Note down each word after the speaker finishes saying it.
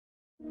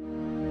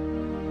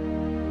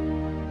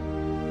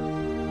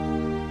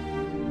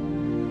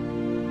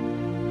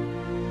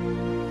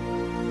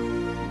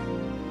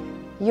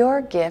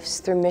Your gifts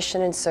through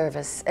mission and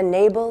service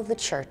enable the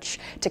Church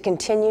to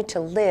continue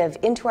to live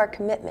into our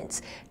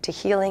commitments to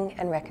healing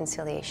and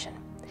reconciliation.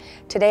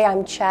 Today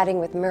I'm chatting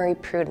with Murray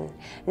Pruden,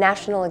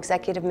 National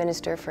Executive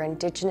Minister for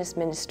Indigenous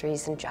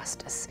Ministries and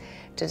Justice,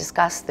 to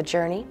discuss the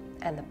journey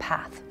and the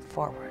path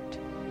forward.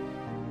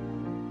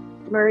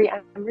 Murray,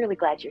 I'm really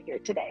glad you're here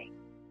today.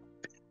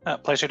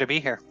 Pleasure to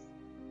be here.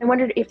 I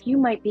wondered if you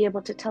might be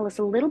able to tell us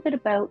a little bit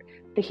about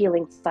the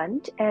Healing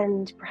Fund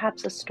and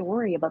perhaps a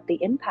story about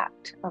the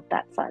impact of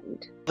that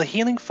fund. The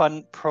Healing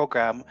Fund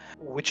program,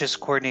 which is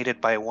coordinated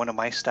by one of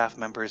my staff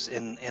members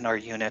in our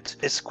unit,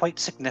 is quite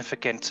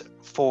significant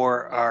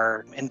for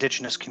our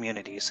Indigenous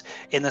communities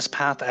in this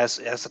path, as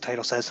the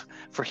title says,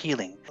 for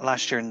healing.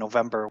 Last year in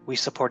November, we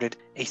supported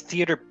a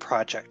theater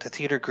project, a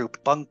theater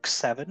group, Bunk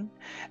 7,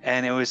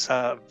 and it was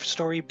a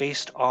story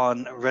based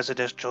on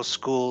residential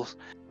schools.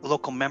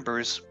 Local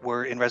members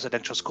were in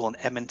residential school in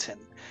Edmonton.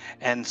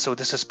 And so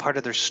this is part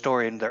of their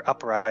story and their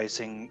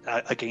uprising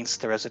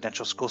against the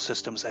residential school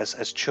systems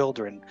as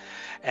children.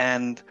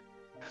 And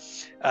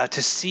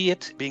to see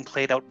it being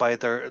played out by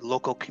their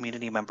local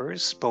community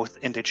members, both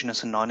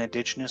Indigenous and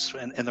non-Indigenous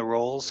in the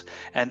roles,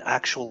 and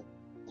actual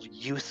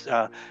youth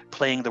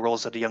playing the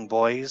roles of the young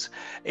boys,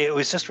 it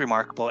was just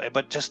remarkable,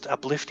 but just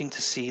uplifting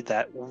to see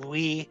that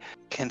we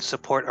can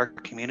support our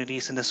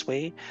communities in this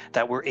way,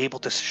 that we're able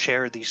to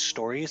share these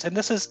stories. And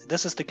this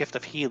is the gift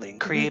of healing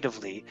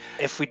creatively.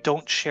 If we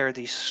don't share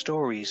these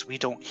stories, we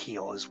don't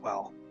heal as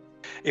well.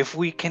 If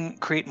we can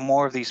create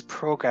more of these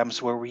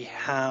programs where we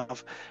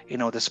have,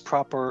 this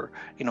proper,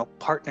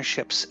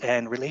 partnerships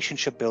and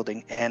relationship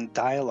building and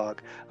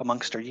dialogue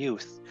amongst our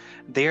youth,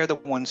 they're the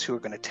ones who are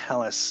going to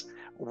tell us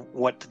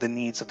what the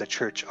needs of the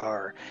church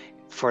are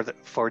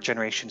for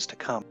generations to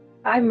come.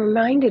 I'm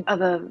reminded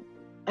of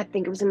I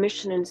think it was a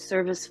mission and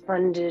service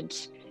funded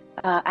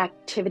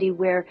activity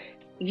where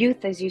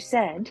youth, as you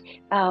said,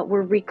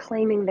 were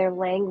reclaiming their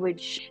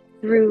language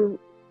through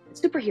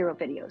superhero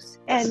videos.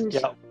 And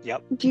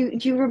yep. Do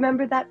you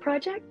remember that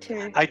project?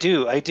 Or? I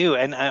do,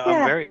 and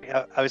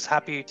I was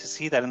happy to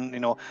see that,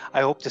 and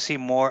I hope to see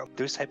more of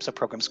those types of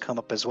programs come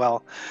up as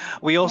well.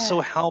 We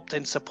also helped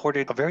and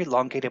supported a very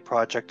elongated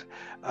project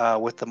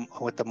with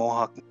the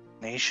Mohawk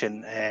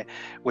Nation,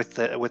 with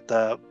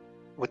the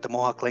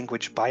Mohawk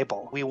language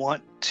Bible. We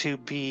want to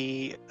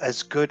be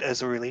as good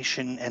as a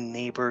relation and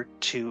neighbor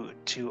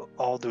to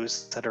all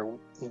those that are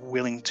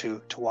willing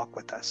to walk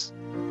with us.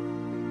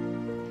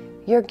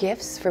 Your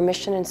gifts for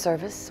mission and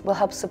service will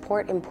help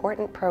support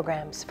important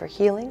programs for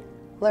healing,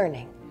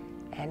 learning,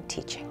 and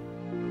teaching.